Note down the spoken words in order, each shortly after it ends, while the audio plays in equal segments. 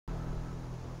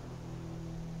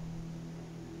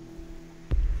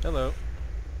Hello.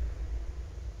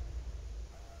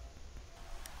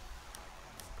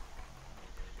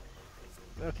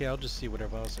 Okay, I'll just see what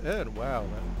everyone else. Wow.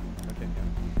 Okay, yeah.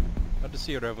 I'll just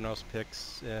see what everyone else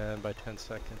picks, and by 10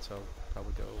 seconds, I'll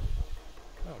probably go.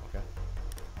 Oh, okay.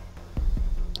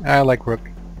 I like Rook.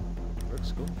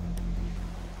 Rook's cool.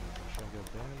 Should I go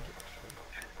band?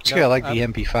 Actually, I like the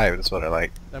MP5. That's what I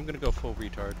like. I'm gonna go full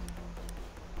retard.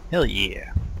 Hell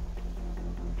yeah.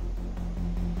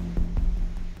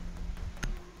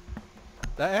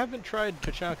 I haven't tried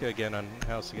Tachanka again on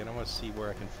House again. I want to see where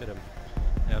I can fit him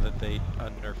now that they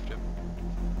unnerfed him.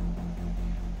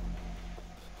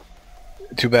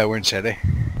 Too bad we're in Chalet.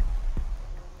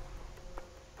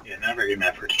 Yeah, not a very good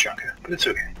map for Tachanka, but it's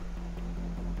okay.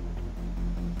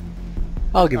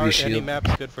 I'll give you a shield. Any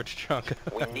map's good for Tachanka.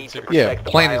 We need to Yeah, protect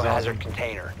the plane is biohazard awesome.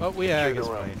 container. Oh, yeah, I Secure guess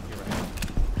the room. plane. You're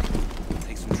right.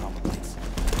 Take some trauma plates.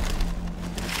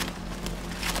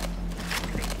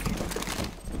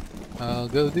 I'll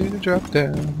go do the drop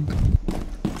down.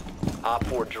 Op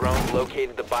 4 drone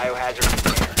located the biohazard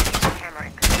container.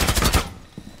 Hammering.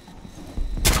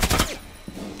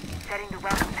 Setting the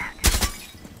welcome mat.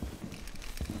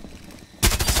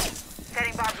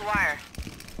 Setting barbed wire.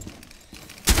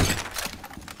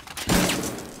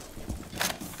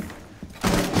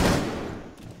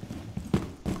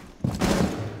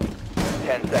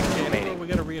 Ten seconds Okay, remaining. we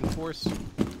gotta reinforce.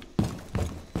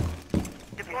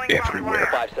 Deploying barbed Everywhere.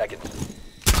 wire. 5 seconds.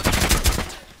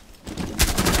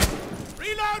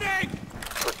 Reloading!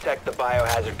 Protect the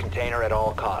biohazard container at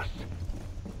all costs.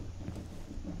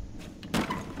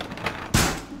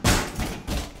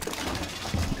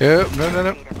 Yep,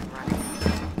 no.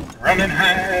 Running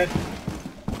hard,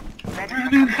 Ready.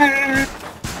 running hard.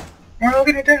 We're all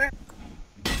gonna die.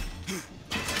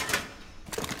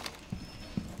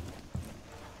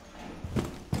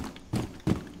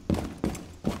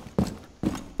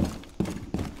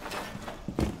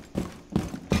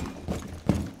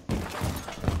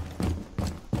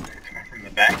 Coming from the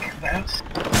back of the house.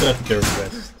 That's their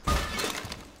best.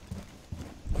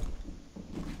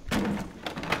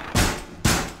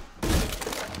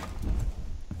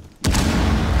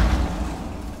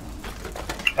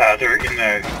 They're in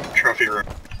the trophy room,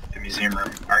 the museum room,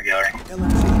 art gallery.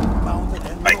 LMG mounted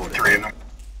and Like loaded. 3 of them.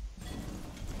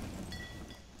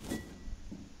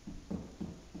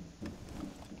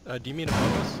 Do you mean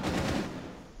above us?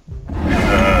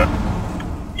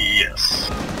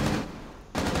 Yes.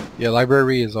 Yeah,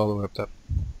 library is all the way up top.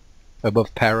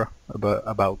 Above para.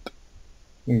 About.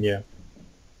 Yeah.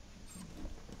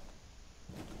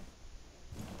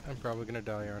 I'm probably gonna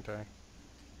die, aren't I?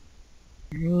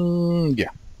 Yeah.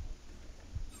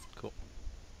 Cool.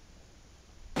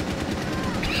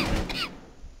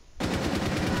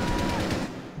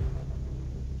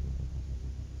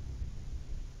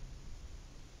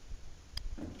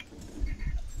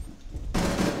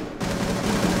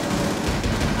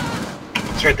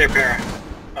 It's right there, Para.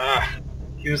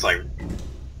 He was like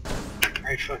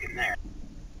right fucking there.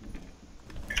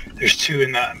 There's 2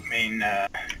 in the main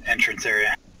entrance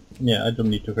area. Yeah, I don't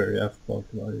need to hurry. I've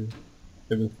talked about it.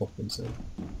 They will fuck themselves.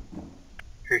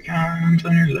 Here he comes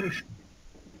on your left.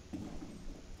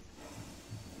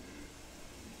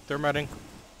 Thermiting.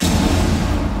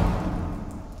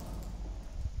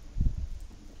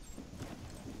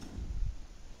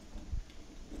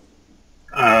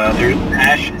 There's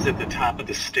Ash is at the top of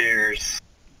the stairs.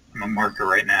 I'm a marker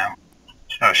right now.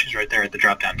 Oh, she's right there at the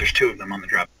drop down. There's 2 of them on the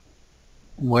drop.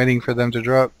 I'm waiting for them to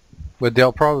drop. But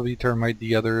they'll probably termite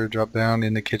the other drop down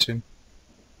in the kitchen.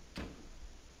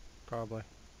 Probably.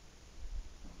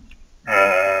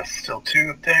 Still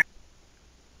 2 up there.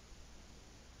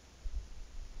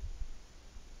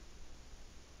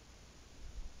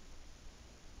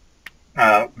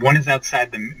 One is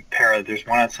outside the Para. There's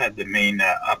one outside the main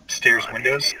upstairs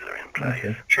windows.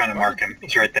 Okay. Trying to mark him.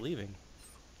 He's right there. Leaving.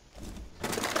 I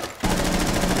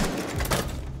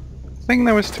think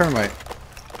that was termite.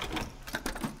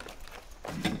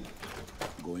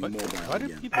 Going What? mobile Why do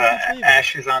again. people keep leaving?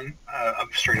 Ash is on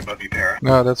up straight above you, Para.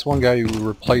 No, that's one guy who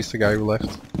replaced the guy who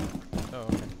left. Oh,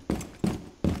 okay.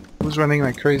 Who's running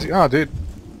like crazy? Oh, dude.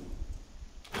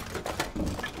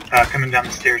 Coming down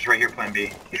the stairs right here, Plan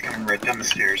B. He's coming right down the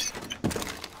stairs.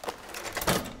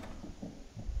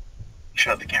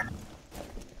 Shut the camera.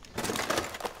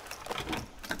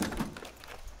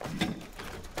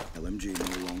 LMG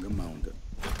no longer mounted.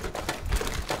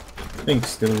 I think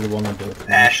still the one on the left.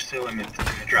 Ash still in the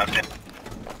drop down.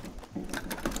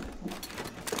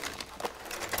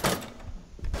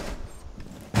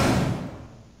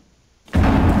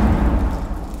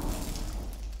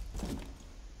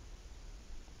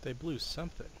 They blew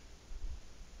something.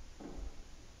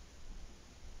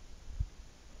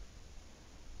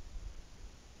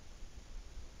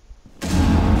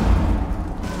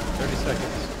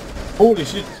 Holy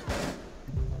shit!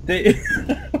 They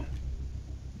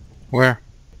Where?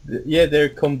 yeah, they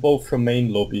come both from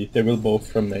main lobby. They will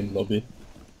both from main lobby.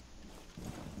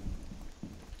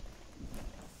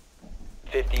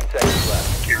 15 seconds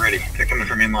left. Get ready. They're coming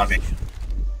from in lobby.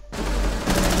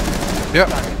 Yep,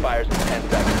 Time expires in 10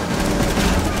 seconds.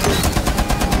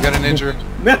 got an injury.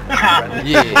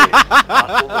 Friendly Yeah.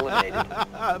 hostiles eliminated.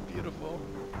 Beautiful.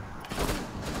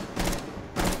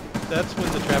 That's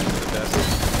when the traps are the best.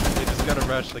 They just gotta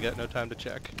rush, they got no time to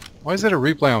check. Why is it a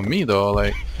replay on me though?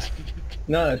 Like,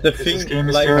 No, the This thing, game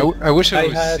is like, terrible. I wish I I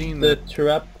was had seen the that.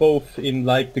 trap both in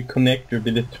like the connector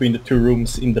between the two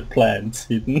rooms in the plant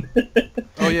hidden.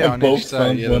 Oh yeah, I on both each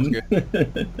side. found Yeah, that's one.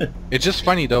 good. It's just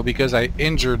funny though because I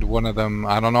injured one of them.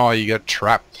 I don't know how you got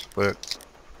trapped, but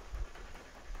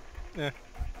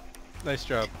Nice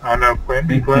job. Oh no, plan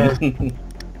B class.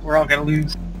 We're all gonna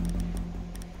lose.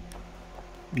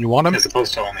 you want him? As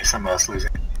opposed to only some of us losing.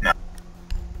 No.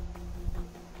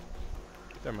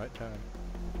 Thermite time.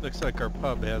 Looks like our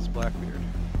pub has Blackbeard.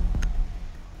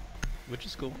 Which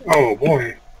is cool. Oh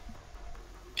boy.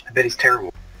 I bet he's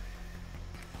terrible.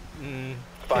 Find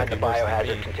Can't the be worse than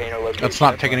biohazard me. container location. Let's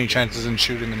not take any chances and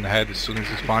shoot him in the head as soon as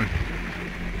he spawn.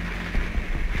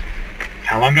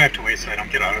 How long do I have to wait so I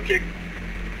don't get auto kick?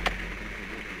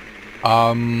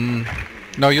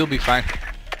 No, you'll be fine.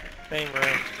 Main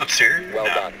room. Upstairs? Well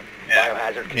No. done. Yeah.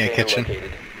 Biohazard container kitchen.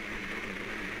 located.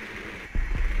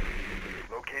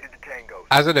 Located the tangos.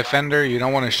 As a defender, you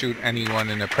don't want to shoot anyone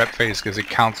in the prep phase because it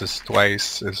counts as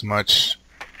twice as much.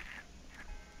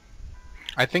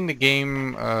 I think the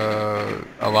game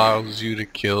allows you to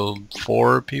kill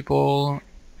 4 people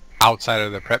outside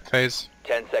of the prep phase.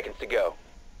 10 seconds to go.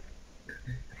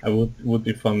 I would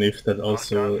be funny if that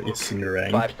also is in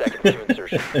rank. 5 seconds to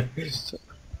insertion.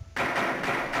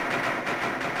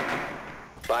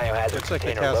 Biohazard Looks like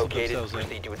they container castled located. themselves in.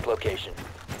 Proceed to its location.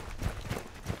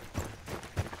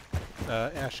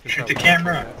 Ash can Shoot the probably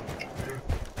camera. control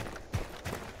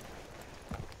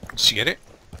Did you get it?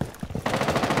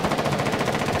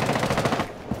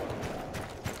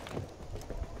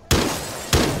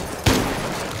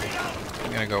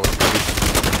 I'm gonna go with that.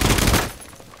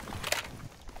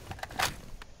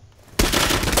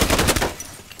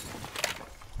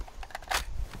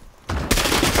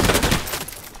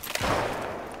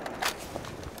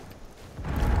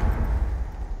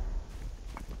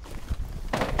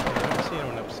 I don't see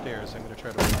anyone upstairs. I'm gonna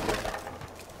try to wait here.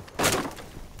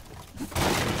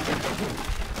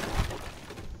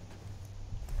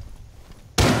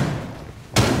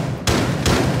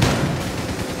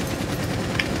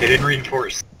 They didn't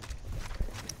reinforce.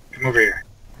 Come over here.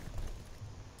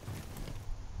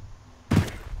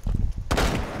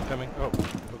 Coming. Oh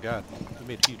god. We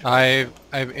made huge.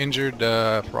 I've injured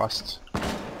Frost.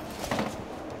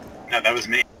 No, that was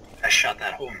me. I shot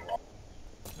that hole in the wall.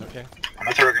 Okay. I'm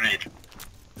gonna throw a grenade.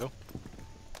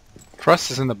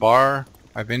 Frost is in the bar.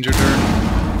 I've injured her.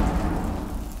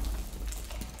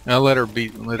 I'll let her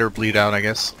bleed out, I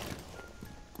guess.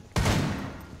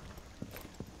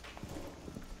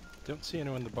 Don't see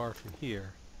anyone in the bar from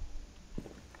here.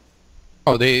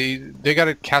 Oh, they got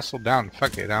it castled down.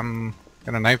 Fuck it, I'm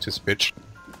gonna knife this bitch.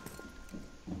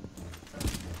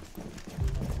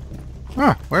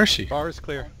 Huh, where is she? Bar is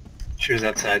clear. She was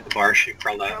outside the bar. She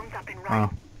crawled out. Drones up and running.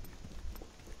 Oh.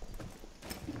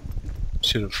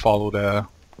 Should have followed a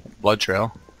blood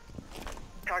trail.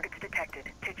 Targets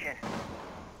detected. Kitchen.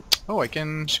 Oh, I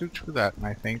can shoot through that,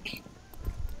 I think.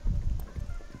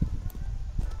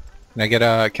 Can I get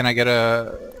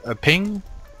a ping?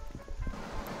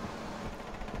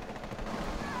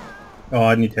 Oh,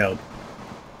 I need help.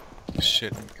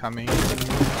 Shit, I'm coming.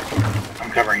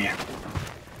 I'm covering you.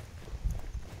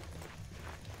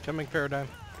 Coming Paradigm.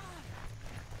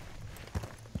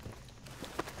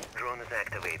 Drone is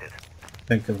activated.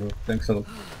 Thanks a lot.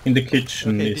 In the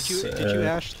kitchen Okay, is... did you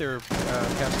ash their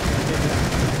castle?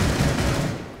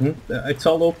 It's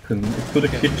all open. It's to the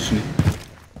kitchen.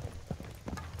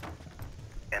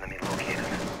 Enemy located.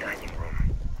 Dining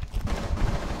room.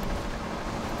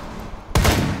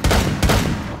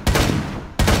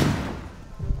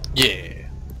 Yeah.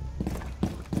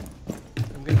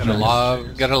 I'm gonna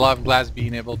Gotta love Glass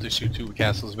being able to shoot 2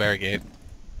 castles barricade.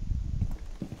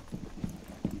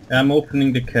 I'm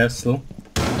opening the castle.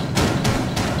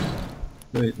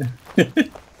 Wait. Stay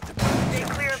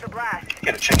clear of the blast. You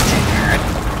gotta check the team, alright?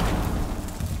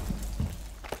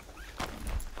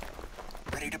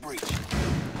 Ready to breach.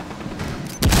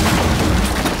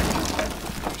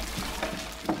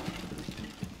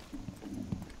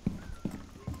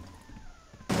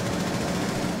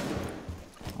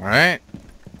 Alright.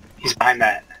 He's behind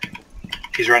that.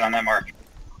 He's right on that mark.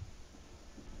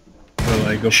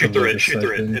 go Shoot from the through other it, shoot side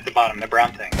through it. then. At the bottom, the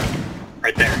brown thing.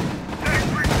 Right there.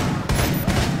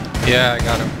 Yeah, I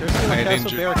got him. There's still I a had castle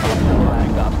injured. barricade.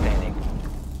 Last stop standing.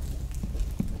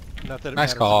 Not that it Nice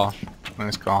matters call. much.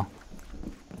 Nice call.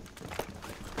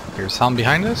 Here's sound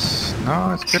behind us?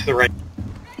 No, it's To good. the right.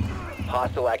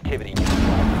 Hostile activity.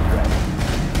 Threat.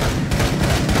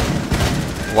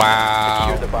 Wow.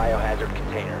 Secure the biohazard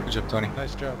container. Good job, Tony.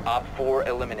 Nice job. Op 4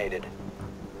 eliminated.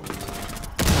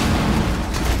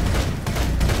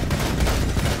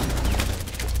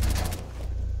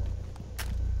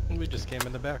 We just came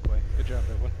in the back way. Good job,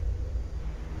 everyone.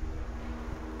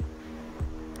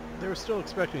 They were still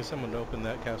expecting someone to open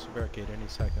that castle barricade any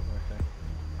second, weren't they?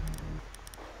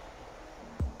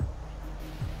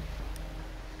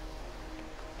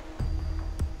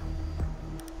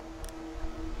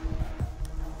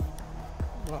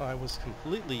 Well, I was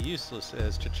completely useless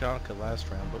as Tachanka last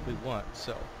round, but we won,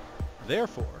 so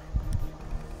therefore,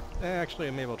 actually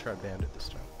maybe I'll try Bandit this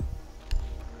time.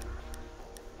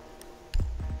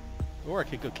 Or I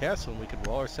could go castle and we could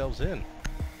wall ourselves in.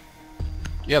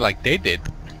 Yeah, like they did.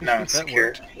 No, it's That secure.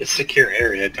 worked. It's secure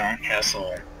area. Don't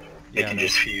castle. They Yeah, can no.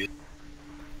 just fuse.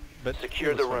 But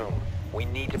Secure it the was fun. room. We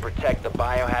need to protect the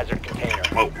biohazard container.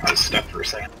 Oh, I was stuck for a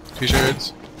second.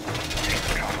 T-shirts.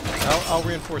 I'll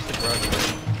reinforce the garage.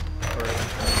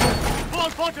 Full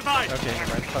fortified! Okay,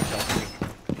 never mind. Fuck off.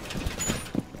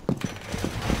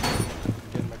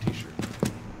 Getting my t-shirt.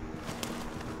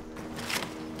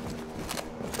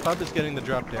 Pub is getting the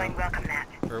drop Deploying down. welcome mat.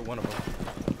 Or one of them.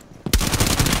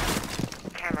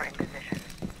 Camera in position.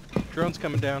 Drone's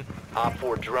coming down. Op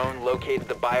 4 drone located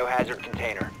the biohazard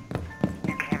container.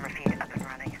 New camera feed up and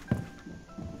running.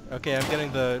 Okay, I'm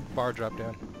getting the bar drop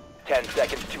down. 10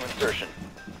 seconds to insertion.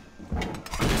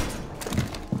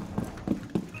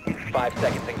 5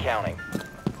 seconds and counting.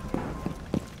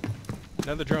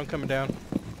 Another drone coming down.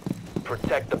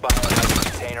 Protect the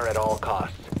biohazard container at all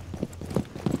costs.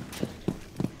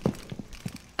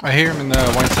 I hear him in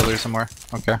the wine cellar somewhere.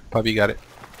 Okay, Puppy got it.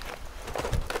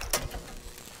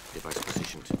 Device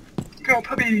positioned. Go,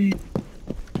 puppy!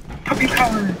 Puppy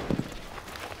power!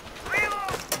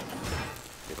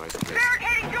 Device placed.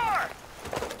 Barricading door!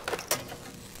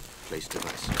 Place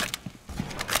device.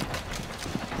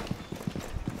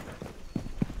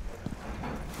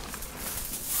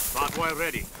 Hardwire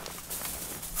ready.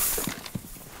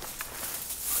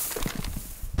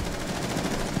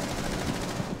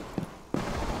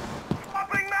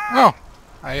 Swapping mat! Oh!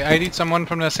 I need someone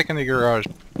from the secondary garage.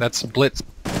 That's Blitz.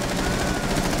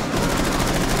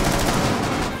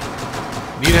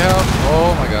 Need help?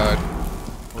 Oh my god.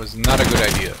 Was not a good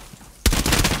idea.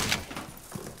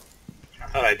 I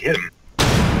thought I'd hit him.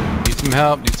 Need some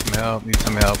help, need some help, need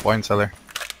some help. Wine cellar.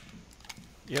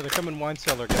 Yeah, they're coming wine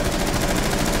cellar, guys.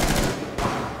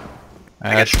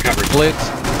 I got you covered. Blitz.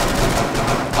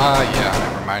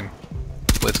 Yeah, never mind.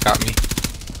 Blitz got me.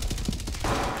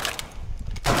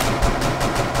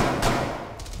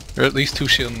 There are at least 2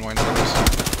 shield and wine cellars.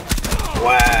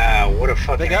 Wow, what a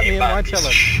fucking They got me in aimbot wine piece of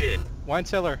cellar. shit. Wine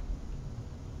cellar.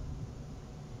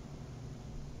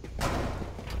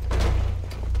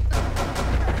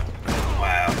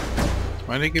 Wow.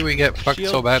 Why did we get fucked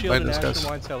Shield, so bad shield by and this ash and guys?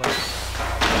 wine cellar.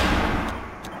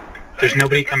 There's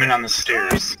nobody coming on the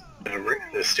stairs.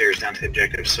 The stairs down to the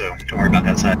objective, so don't worry about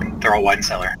that side. They're all wide and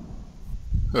cellar.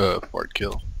 Fort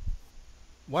kill.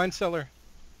 Wine cellar.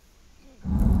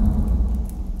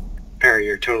 Perry,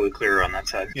 you're totally clear on that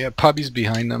side. Yeah, Puppy's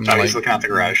behind them. Oh, he's looking out the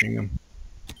garage. watching them.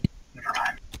 Never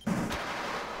mind.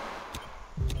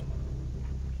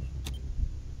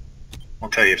 I'll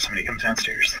tell you if somebody comes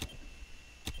downstairs.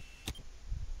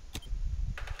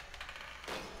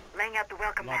 Laying out the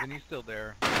welcome mat. he's still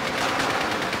there. The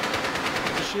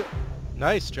shield.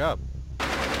 Nice job.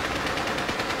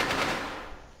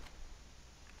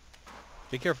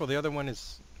 Be careful, the other one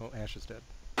is... Oh, Ash is dead.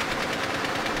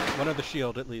 One of the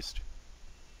shield, at least.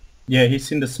 Yeah,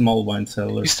 he's in the small wine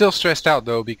cellar. He's still stressed out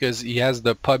though because he has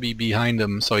the Puppy behind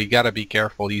him, so you gotta be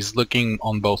careful. He's looking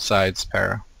on both sides,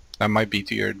 Para. That might be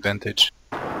to your advantage.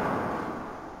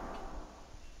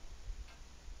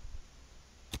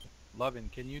 Lovin,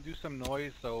 can you do some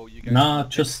noise so you guys... Nah,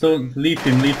 just don't leave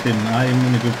him. I'm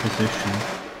in a good position.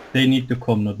 They need to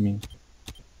come, not me.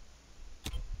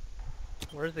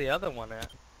 Where's the other one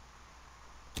at?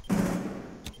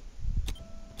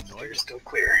 Stairs still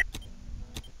clear.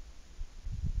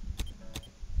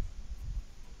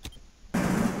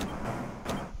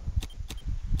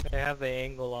 They have the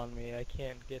angle on me. I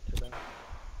can't get to them.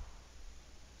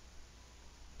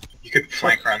 You could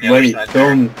flank around the other Wait, side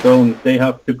there. don't. They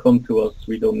have to come to us.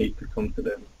 We don't need to come to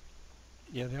them.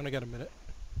 Yeah, they only got a minute.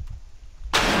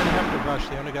 They don't have to rush,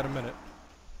 they only got a minute.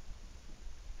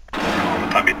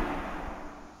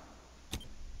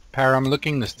 Para, I'm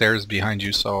looking the stairs behind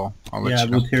you, so I'll let Yeah, I you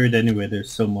know. would hear it anyway.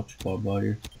 There's so much barbed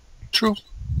here. True.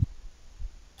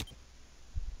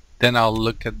 Then I'll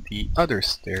look at the other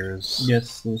stairs.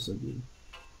 Yes, those are good.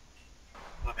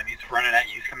 Look, he's running at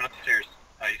you. He's coming up the stairs.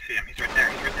 Oh, you see him. He's right there.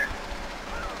 He's right there.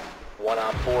 1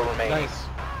 Op 4 remaining. Nice.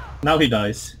 Now he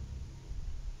dies.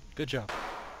 Good job.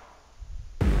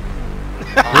 Op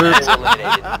 4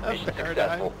 eliminated. Mission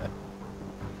successful.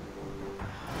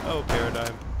 Oh,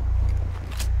 Paradigm.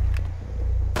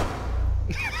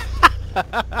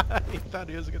 He thought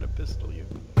he was gonna pistol you.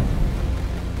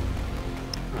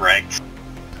 Wrecked.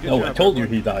 Good Oh, job, I told you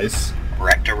everyone. he dies.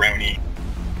 Wrecked-a-roni.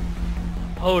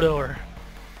 Hodor.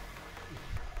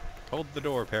 Hold the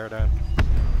door, Paradigm.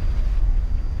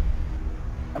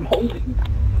 I'm holding.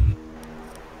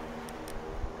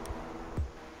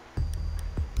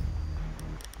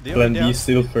 The Plan only, B down,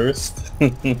 still first.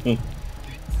 the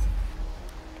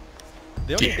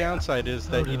only downside is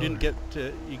that you didn't get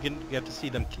to see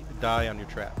them die on your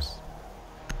traps.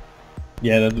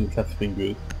 Yeah, that would have been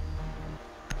good.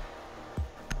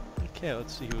 Okay,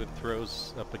 let's see who it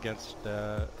throws up against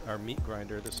our meat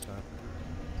grinder this time.